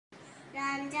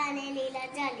राम जाने लीला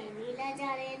जाने लीला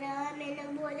जाने राम मैंने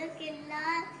बोलो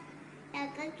किल्ला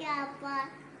का क्या पा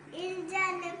इन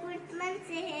जाने मन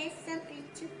से है सब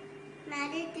पिछू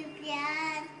मारे तू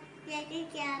प्यार के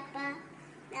क्या पा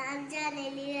राम जाने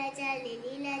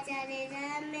जाने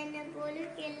राम मैंने बोलो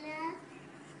किल्ला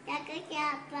का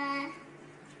क्या पा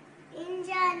इन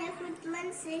जाने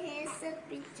मन से है सब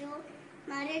पिछू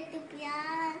मारे तू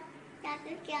प्यार का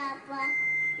क्या पा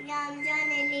राम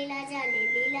जाने लीला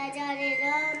जाने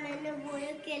राम मैंने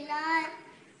बोलो किल्ला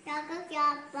का क्या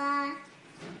पा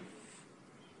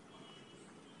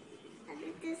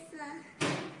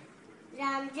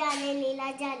राम जाने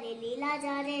लीला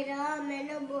जाने राम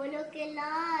मैंने बोलो के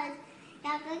लाज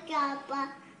का क्या पा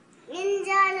इन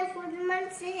जाने खुद मन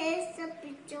से है सब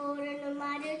पिछोड़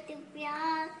मारे तू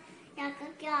प्यार का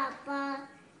क्या पा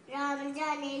राम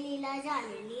जाने लीला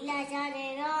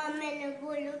जाने राम मैंने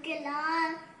बोलो के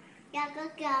लाज का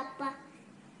क्या पा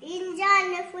इन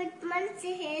जाने खुद मन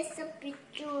से है सब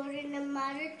पिछोड़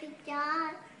मारे तू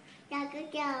प्यार का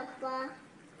क्या पा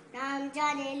राम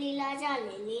जाने लीला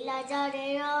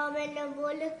जाने राम मैंने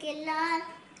बोलो के लाल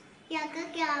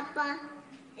क्या पा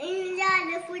इन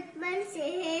जाने फुटमन से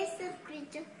है सब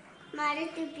कुछ मारे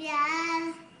तू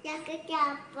प्यार क्या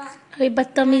पा अरे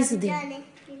बदतमीज दिल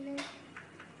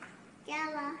क्या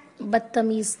हुआ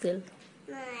बदतमीज दिल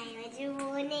नहीं मुझे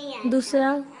वो नहीं आता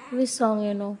दूसरा विच सॉन्ग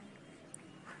यू नो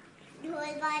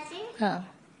ढोल बाजे हाँ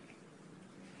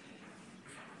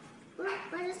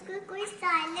पर उसको कोई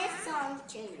साइलेंट सॉन्ग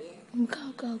चाहिए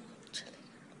गाओ चले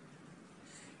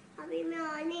अभी मैं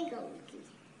और नहीं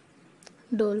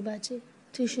गाऊंगी ढोल बाजे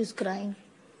टिश्यूज क्राइंग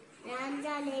राम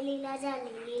जाने लीला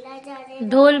जाने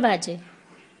ढोल बाजे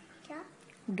क्या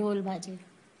ढोल बाजे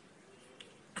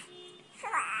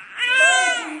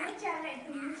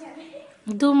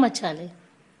धूम मचा ले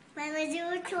पर मुझे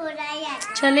वो थोड़ा ही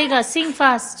आता चलेगा सिंग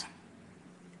फास्ट